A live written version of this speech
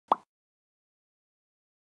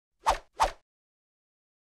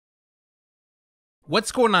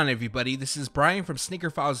What's going on, everybody? This is Brian from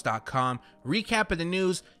SneakerFiles.com, recapping the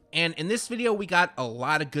news, and in this video we got a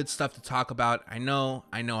lot of good stuff to talk about. I know.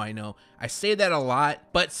 I say that a lot,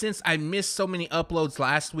 but since I missed so many uploads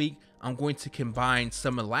last week, I'm going to combine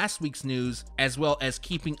some of last week's news as well as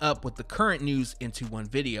keeping up with the current news into one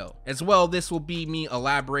video. As well, this will be me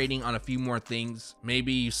elaborating on a few more things.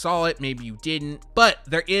 Maybe you saw it, maybe you didn't, but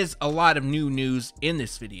there is a lot of new news in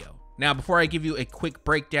this video. Now, before I give you a quick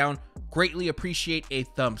breakdown, greatly appreciate a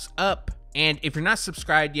thumbs up. And if you're not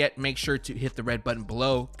subscribed yet, make sure to hit the red button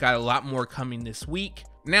below. Got a lot more coming this week.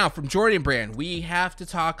 Now, from Jordan Brand, we have to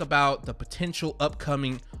talk about the potential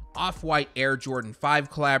upcoming Off-White Air Jordan 5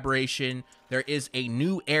 collaboration. There is a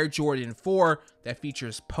new Air Jordan 4 that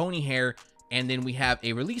features pony hair, and then we have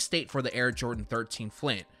a release date for the Air Jordan 13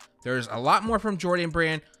 Flint. There's a lot more from Jordan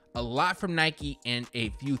Brand, a lot from Nike, and a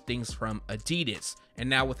few things from Adidas. And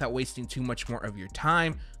now, without wasting too much more of your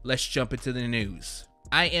time, let's jump into the news.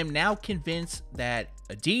 I am now convinced that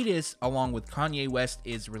Adidas, along with Kanye West,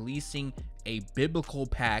 is releasing a biblical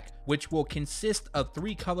pack, which will consist of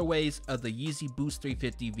 3 colorways of the Yeezy Boost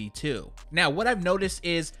 350 V2. Now, what I've noticed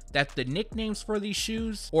is that the nicknames for these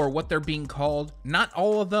shoes, or what they're being called, not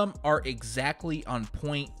all of them are exactly on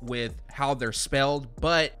point with how they're spelled,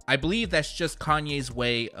 but I believe that's just Kanye's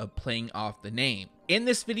way of playing off the name. In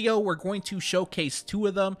this video, we're going to showcase 2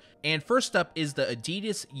 of them, and first up is the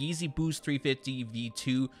Adidas Yeezy Boost 350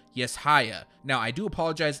 V2 Yeshaya. Now, I do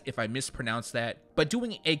apologize if I mispronounced that, but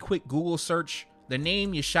doing a quick Google search, the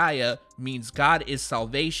name Yeshaya means God is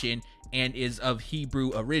salvation and is of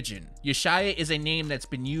Hebrew origin. Yeshaya is a name that's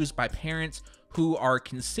been used by parents who are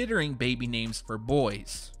considering baby names for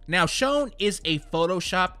boys. Now, shown is a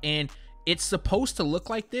Photoshop, and it's supposed to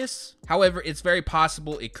look like this. However, it's very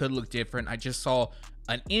possible it could look different. I just saw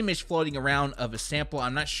an image floating around of a sample.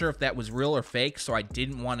 I'm not sure if that was real or fake, so I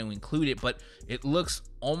didn't want to include it, but it looks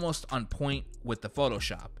almost on point with the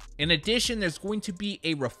Photoshop. In addition, there's going to be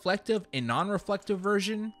a reflective and non-reflective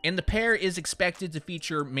version, and the pair is expected to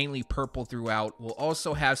feature mainly purple throughout. We'll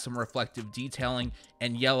also have some reflective detailing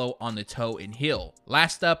and yellow on the toe and heel.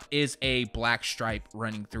 Last up is a black stripe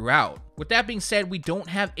running throughout. With that being said, we don't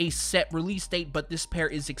have a set release date, but this pair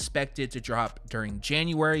is expected to drop during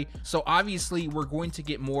January. So obviously we're going to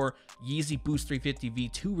get more Yeezy Boost 350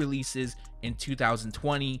 V2 releases in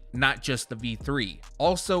 2020, not just the V3.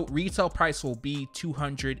 Also, retail price will be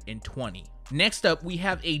 $220. Next up, we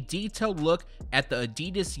have a detailed look at the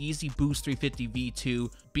Adidas Yeezy Boost 350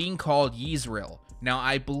 V2 being called Yeezreel. Now,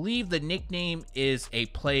 I believe the nickname is a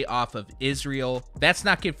play off of Israel. That's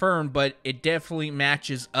not confirmed, but it definitely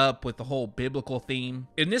matches up with the whole biblical theme.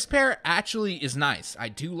 And this pair actually is nice. I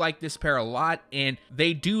do like this pair a lot, and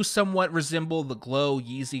they do somewhat resemble the Glow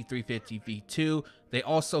Yeezy 350 V2. They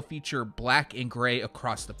also feature black and gray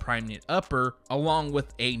across the prime knit upper, along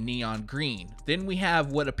with a neon green. Then we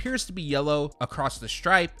have what appears to be yellow across the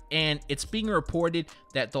stripe, and it's being reported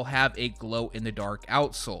that they'll have a glow-in-the-dark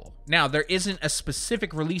outsole. Now, there isn't a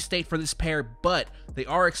specific release date for this pair, but they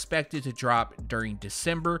are expected to drop during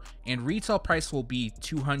December, and retail price will be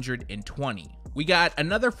 $220. We got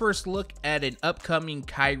another first look at an upcoming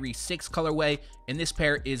Kyrie 6 colorway, and this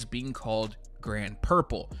pair is being called Grand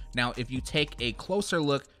Purple. Now, if you take a closer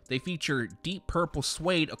look, they feature deep purple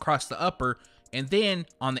suede across the upper, and then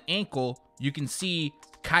on the ankle, you can see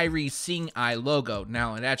Kyrie's Seeing Eye logo.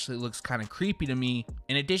 Now, it actually looks kind of creepy to me.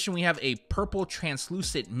 In addition, we have a purple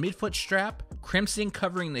translucent midfoot strap, crimson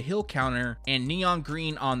covering the heel counter, and neon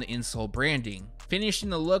green on the insole branding. Finishing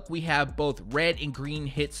the look, we have both red and green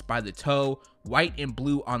hits by the toe, white and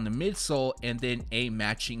blue on the midsole, and then a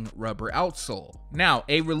matching rubber outsole. Now,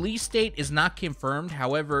 a release date is not confirmed.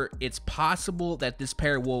 However, it's possible that this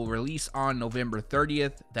pair will release on November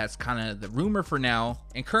 30th. That's kind of the rumor for now.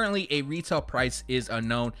 And currently, a retail price is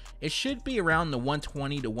unknown. It should be around the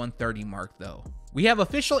 $120 to $130 mark though. We have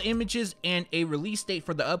official images and a release date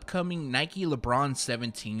for the upcoming Nike LeBron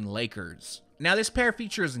 17 Lakers. Now, this pair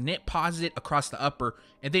features knit posit across the upper,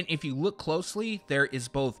 and then if you look closely, there is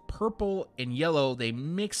both purple and yellow. They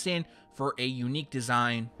mix in for a unique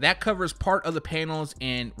design that covers part of the panels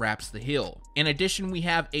and wraps the heel. In addition, we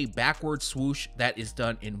have a backward swoosh that is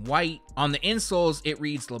done in white. On the insoles, it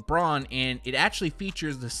reads LeBron, and it actually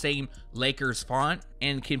features the same Lakers font,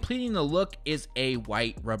 and completing the look is a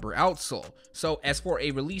white rubber outsole. So as for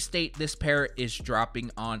a release date, this pair is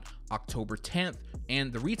dropping on October 10th,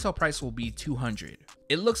 and the retail price will be $200.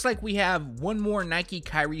 It looks like we have one more Nike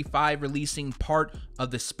Kyrie 5 releasing part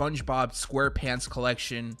of the SpongeBob SquarePants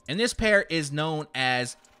collection, and this pair is known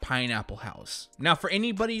as pineapple house. Now, for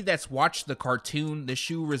anybody that's watched the cartoon, the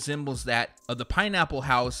shoe resembles that of the pineapple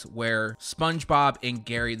house where SpongeBob and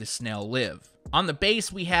Gary the snail live. On the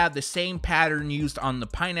base, we have the same pattern used on the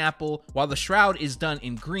pineapple, while the shroud is done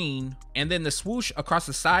in green, and then the swoosh across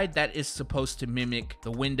the side, that is supposed to mimic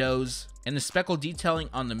the windows, and the speckle detailing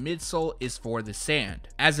on the midsole is for the sand.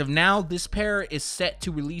 As of now, this pair is set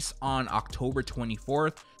to release on October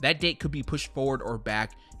 24th. That date could be pushed forward or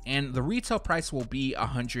back, and the retail price will be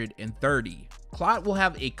 $130. Clot will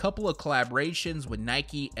have a couple of collaborations with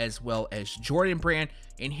Nike as well as Jordan Brand,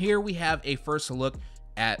 and here we have a first look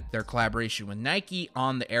at their collaboration with Nike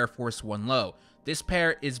on the Air Force 1 Low. This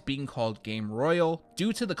pair is being called Game Royal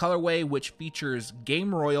due to the colorway, which features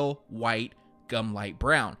Game Royal white, gum light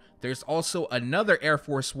brown. There's also another Air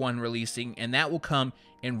Force 1 releasing, and that will come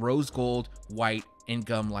in rose gold, white, and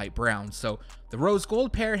gum light brown. So the rose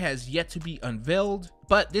gold pair has yet to be unveiled,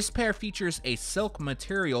 but this pair features a silk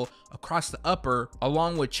material across the upper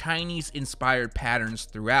along with Chinese inspired patterns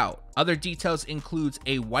throughout. Other details includes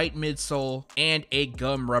a white midsole and a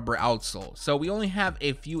gum rubber outsole. So we only have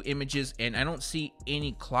a few images and I don't see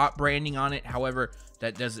any Clot branding on it. However,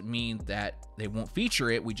 that doesn't mean that they won't feature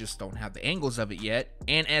it, we just don't have the angles of it yet.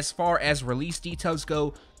 And as far as release details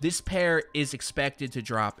go, this pair is expected to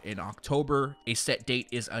drop in October. A set date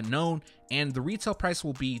is unknown, and the retail price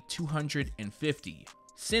will be $250.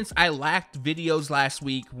 Since I lacked videos last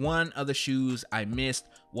week, one of the shoes I missed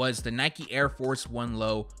was the Nike Air Force 1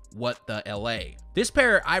 Low What the LA. This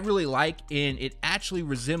pair I really like, and it actually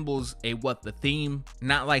resembles a What the theme,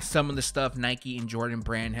 not like some of the stuff Nike and Jordan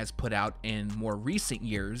Brand has put out in more recent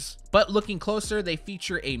years. But looking closer, they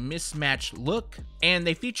feature a mismatched look, and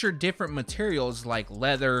they feature different materials like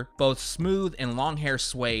leather, both smooth and long hair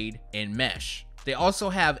suede, and mesh. They also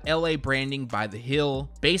have LA branding by the heel,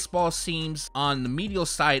 baseball seams on the medial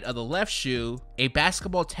side of the left shoe, a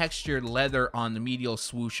basketball textured leather on the medial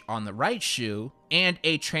swoosh on the right shoe, and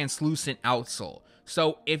a translucent outsole.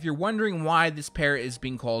 So if you're wondering why this pair is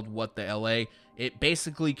being called What the LA, it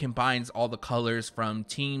basically combines all the colors from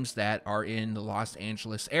teams that are in the Los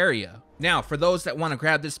Angeles area. Now, for those that want to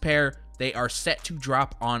grab this pair, they are set to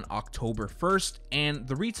drop on October 1st, and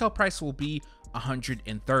the retail price will be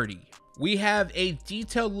 $130. We have a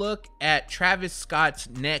detailed look at Travis Scott's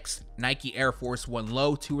next Nike Air Force 1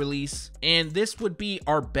 Low to release, and this would be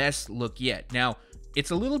our best look yet. Now,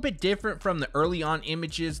 it's a little bit different from the early on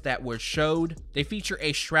images that were showed. They feature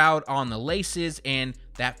a shroud on the laces, and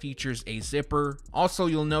that features a zipper. Also,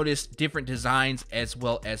 you'll notice different designs as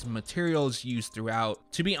well as materials used throughout.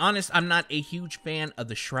 To be honest, I'm not a huge fan of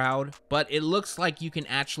the shroud, but it looks like you can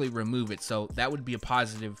actually remove it, so that would be a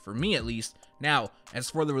positive for me at least. Now,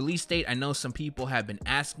 as for the release date, I know some people have been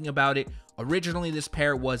asking about it. Originally, this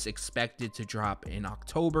pair was expected to drop in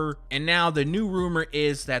October, and now the new rumor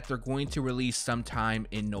is that they're going to release sometime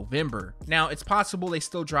in November. Now, it's possible they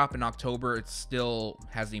still drop in October. It still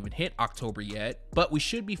hasn't even hit October yet, but we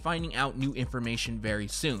should be finding out new information very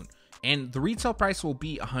soon, and the retail price will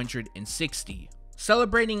be $160.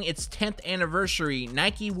 Celebrating its 10th anniversary,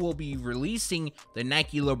 Nike will be releasing the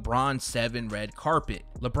Nike LeBron 7 red carpet.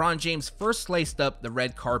 LeBron James first laced up the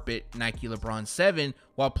red carpet Nike LeBron 7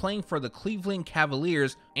 while playing for the Cleveland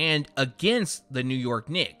Cavaliers and against the New York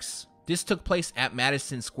Knicks. This took place at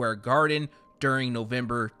Madison Square Garden during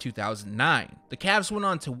November 2009. The Cavs went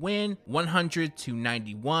on to win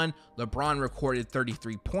 100-91. LeBron recorded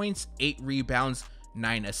 33 points, 8 rebounds,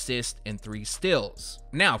 9 assists, and 3 steals.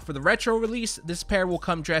 Now, for the retro release, this pair will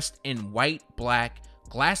come dressed in white, black,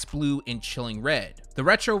 glass blue, and chilling red. The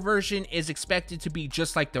retro version is expected to be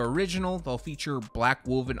just like the original. They'll feature black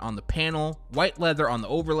woven on the panel, white leather on the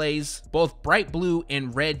overlays, both bright blue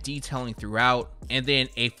and red detailing throughout, and then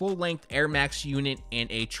a full-length Air Max unit and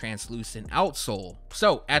a translucent outsole.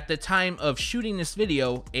 So, at the time of shooting this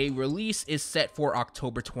video, a release is set for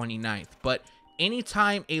October 29th, but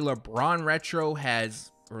anytime a LeBron retro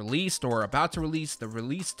has released or about to release, the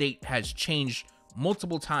release date has changed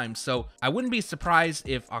multiple times. So I wouldn't be surprised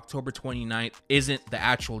if October 29th isn't the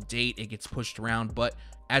actual date, it gets pushed around, but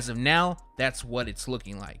as of now, that's what it's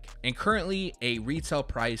looking like. And currently, a retail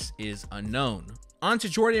price is unknown. On to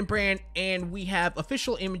Jordan Brand, and we have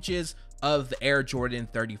official images of the Air Jordan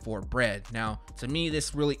 34 Bred. Now, to me,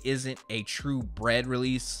 this really isn't a true Bred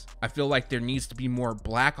release. I feel like there needs to be more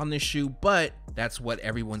black on this shoe, but that's what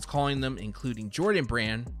everyone's calling them, including Jordan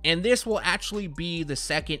Brand. And this will actually be the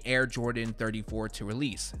second Air Jordan 34 to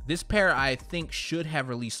release. This pair I think should have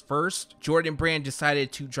released first. Jordan Brand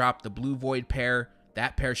decided to drop the Blue Void pair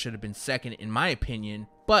that pair should have been second in my opinion.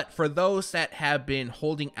 But for those that have been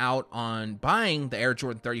holding out on buying the Air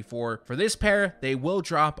Jordan 34, for this pair, they will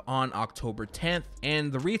drop on October 10th,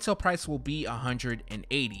 and the retail price will be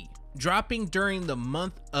 $180. Dropping during the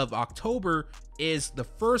month of October is the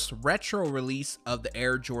first retro release of the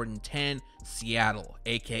Air Jordan 10 Seattle,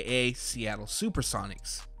 aka Seattle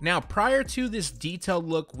Supersonics. Now, prior to this detailed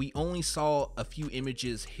look, we only saw a few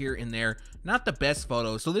images here and there, not the best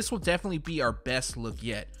photos, so this will definitely be our best look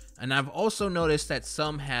yet. And I've also noticed that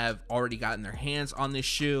some have already gotten their hands on this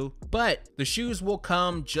shoe, but the shoes will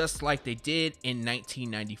come just like they did in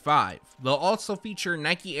 1995. They'll also feature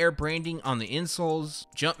Nike Air branding on the insoles,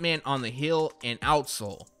 Jumpman on the heel, and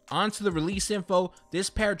outsole. On to the release info,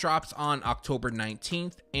 this pair drops on October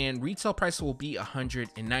 19th and retail price will be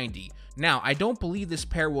 $190. Now, I don't believe this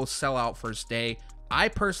pair will sell out first day. I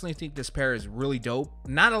personally think this pair is really dope.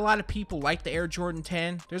 Not a lot of people like the Air Jordan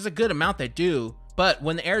 10. There's a good amount that do. But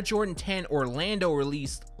when the Air Jordan 10 Orlando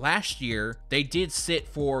released last year, they did sit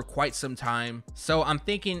for quite some time. So I'm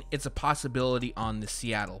thinking it's a possibility on the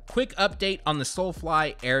Seattle. Quick update on the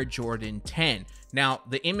SoleFly Air Jordan 10. Now,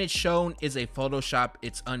 the image shown is a Photoshop.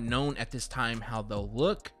 It's unknown at this time how they'll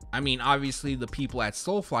look. I mean, obviously the people at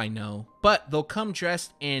SoleFly know, but they'll come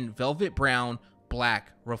dressed in velvet brown,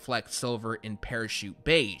 black, reflect silver, and parachute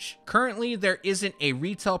beige. Currently, there isn't a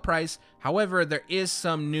retail price. However, there is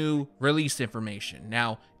some new release information.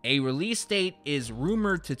 Now, a release date is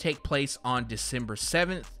rumored to take place on December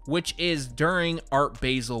 7th, which is during Art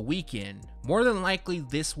Basel weekend. More than likely,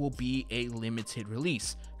 this will be a limited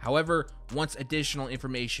release. However, once additional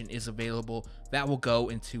information is available, that will go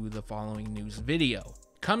into the following news video.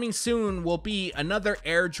 Coming soon will be another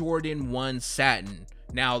Air Jordan 1 Satin.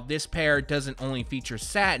 Now, this pair doesn't only feature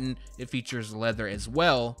satin, it features leather as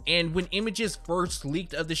well. And when images first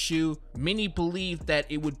leaked of the shoe, many believed that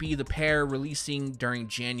it would be the pair releasing during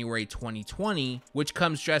January 2020, which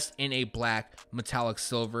comes dressed in a black, metallic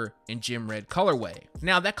silver, and gym red colorway.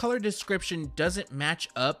 Now, that color description doesn't match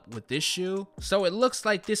up with this shoe, so it looks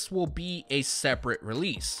like this will be a separate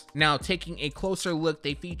release. Now, taking a closer look,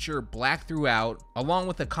 they feature black throughout, along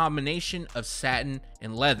with a combination of satin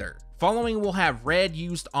and leather. Following, we'll have red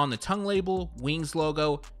used on the tongue label, wings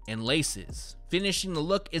logo, and laces. Finishing the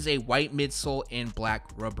look is a white midsole and black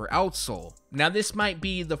rubber outsole. Now, this might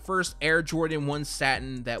be the first Air Jordan 1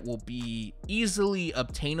 Satin that will be easily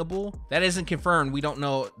obtainable. That isn't confirmed. We don't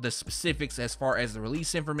know the specifics as far as the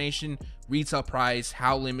release information, retail price,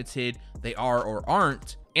 how limited they are or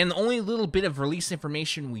aren't. And the only little bit of release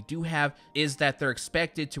information we do have is that they're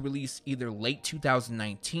expected to release either late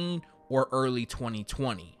 2019 or early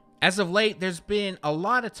 2020. As of late, there's been a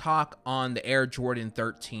lot of talk on the Air Jordan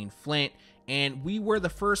 13 Flint, and we were the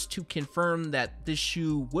first to confirm that this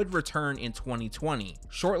shoe would return in 2020.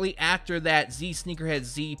 Shortly after that, Sneakerhead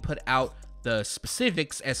Z put out the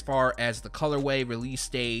specifics as far as the colorway, release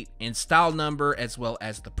date, and style number, as well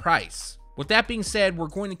as the price. With that being said, we're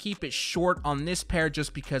going to keep it short on this pair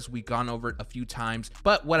just because we've gone over it a few times.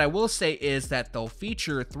 But what I will say is that they'll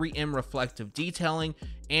feature 3M reflective detailing,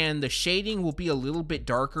 and the shading will be a little bit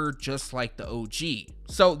darker, just like the OG.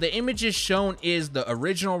 So the images shown is the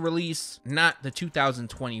original release, not the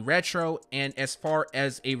 2020 retro. And as far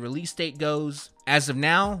as a release date goes, as of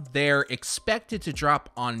now, they're expected to drop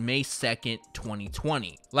on May 2nd,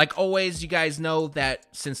 2020. Like always, you guys know that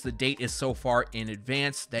since the date is so far in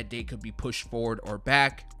advance, that date could be pushed forward or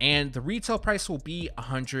back, and the retail price will be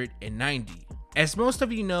 $190. As most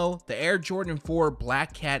of you know, the Air Jordan 4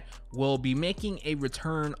 Black Cat will be making a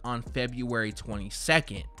return on February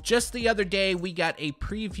 22nd. Just the other day, we got a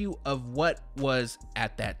preview of what was,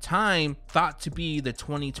 at that time, thought to be the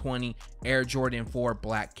 2020 Air Jordan 4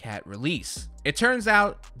 Black Cat release. It turns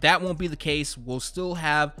out that won't be the case. We'll still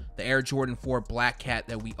have the Air Jordan 4 Black Cat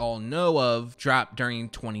that we all know of drop during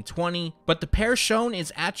 2020, but the pair shown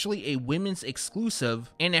is actually a women's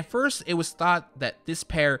exclusive, and at first it was thought that this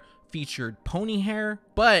pair featured pony hair,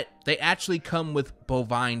 but they actually come with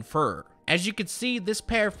bovine fur. As you can see, this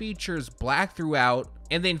pair features black throughout,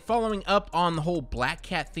 and then following up on the whole Black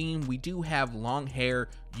Cat theme, we do have long hair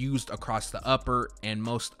used across the upper and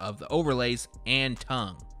most of the overlays and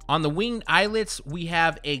tongue. On the winged eyelets, we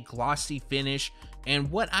have a glossy finish,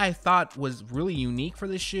 and what I thought was really unique for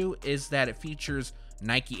this shoe is that it features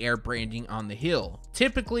Nike Air branding on the heel.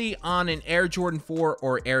 Typically on an Air Jordan 4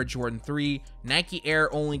 or Air Jordan 3, Nike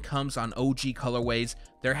Air only comes on OG colorways.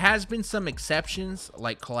 There has been some exceptions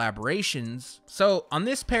like collaborations. So on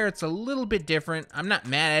this pair, it's a little bit different. I'm not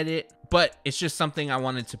mad at it, but it's just something I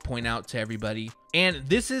wanted to point out to everybody. And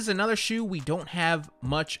this is another shoe we don't have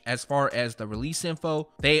much as far as the release info.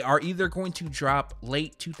 They are either going to drop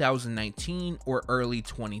late 2019 or early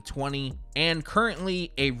 2020. And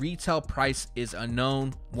currently a retail price is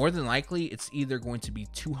unknown. More than likely it's either going to be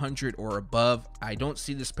 $200 or above. I don't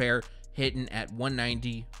see this pair hitting at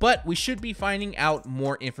 $190, but we should be finding out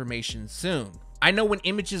more information soon. I know when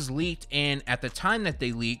images leaked, and at the time that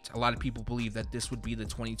they leaked, a lot of people believe that this would be the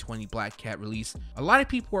 2020 Black Cat release. A lot of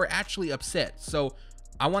people were actually upset. So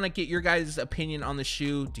I want to get your guys' opinion on the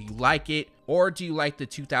shoe. Do you like it, or do you like the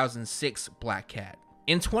 2006 Black Cat?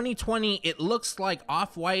 In 2020, it looks like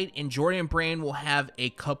Off-White and Jordan Brand will have a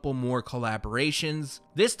couple more collaborations.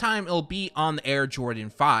 This time it'll be on the Air Jordan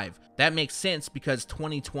 5. That makes sense because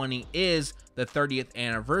 2020 is the 30th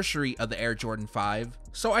anniversary of the Air Jordan 5.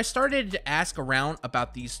 So I started to ask around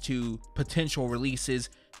about these two potential releases,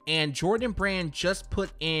 and Jordan Brand just put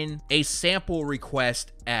in a sample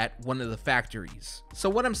request at one of the factories. So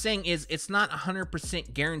what I'm saying is it's not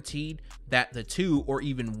 100% guaranteed that the two or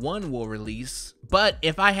even one will release, but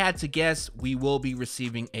if I had to guess, we will be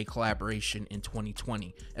receiving a collaboration in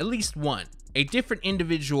 2020, at least one. A different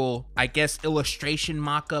individual, I guess, illustration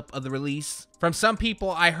mock-up of the release. From some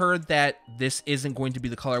people, I heard that this isn't going to be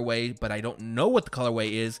the colorway, but I don't know what the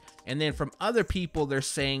colorway is. And then from other people, they're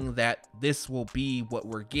saying that this will be what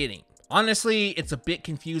we're getting. Honestly, it's a bit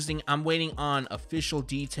confusing. I'm waiting on official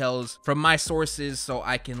details from my sources so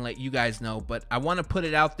I can let you guys know, but I want to put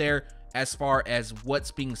it out there as far as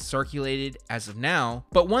what's being circulated as of now.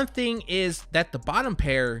 But one thing is that the bottom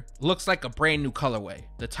pair looks like a brand new colorway.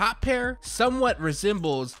 The top pair somewhat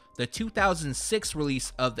resembles the 2006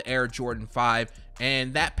 release of the Air Jordan 5,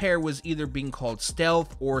 and that pair was either being called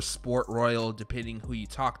Stealth or Sport Royal, depending who you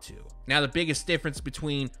talk to. Now, the biggest difference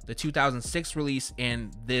between the 2006 release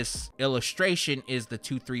and this illustration is the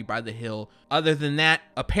 2.3 by the heel. Other than that,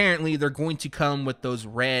 apparently they're going to come with those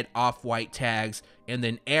red Off-White tags and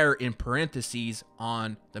then Air in parentheses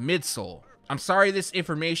on the midsole. I'm sorry this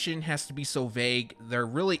information has to be so vague. There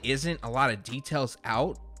really isn't a lot of details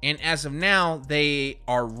out. And as of now, they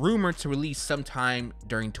are rumored to release sometime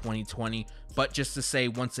during 2020. But just to say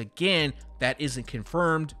once again, that isn't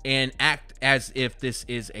confirmed, and act as if this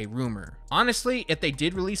is a rumor. Honestly, if they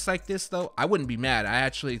did release like this though, I wouldn't be mad. I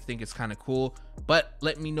actually think it's kind of cool, but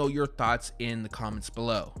let me know your thoughts in the comments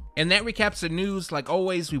below. And that recaps the news. Like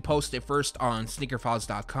always, we post it first on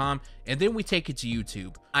SneakerFiles.com, and then we take it to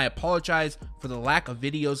YouTube. I apologize for the lack of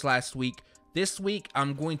videos last week. This week,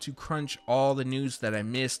 I'm going to crunch all the news that I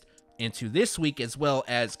missed into this week, as well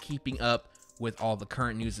as keeping up with all the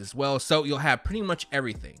current news as well. So you'll have pretty much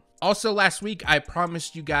everything. Also, last week, I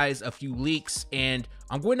promised you guys a few leaks, and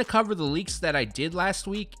I'm going to cover the leaks that I did last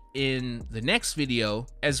week in the next video,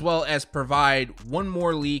 as well as provide one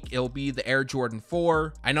more leak. It'll be the Air Jordan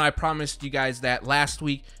 4. I know I promised you guys that last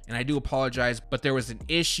week, and I do apologize, but there was an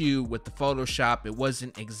issue with the Photoshop. It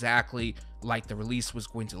wasn't exactly like the release was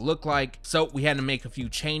going to look like, so we had to make a few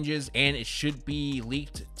changes, and it should be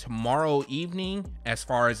leaked tomorrow evening. As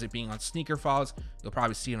far as it being on Sneaker Files, you'll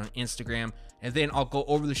probably see it on Instagram, and then I'll go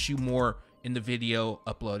over the shoe more in the video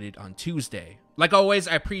uploaded on Tuesday. Like always,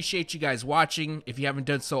 I appreciate you guys watching. If you haven't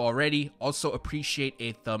done so already, also appreciate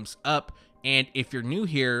a thumbs up, and if you're new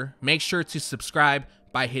here, make sure to subscribe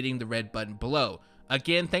by hitting the red button below.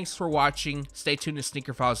 Again, thanks for watching. Stay tuned to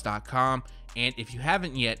SneakerFiles.com, and if you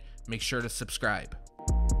haven't yet, make sure to subscribe.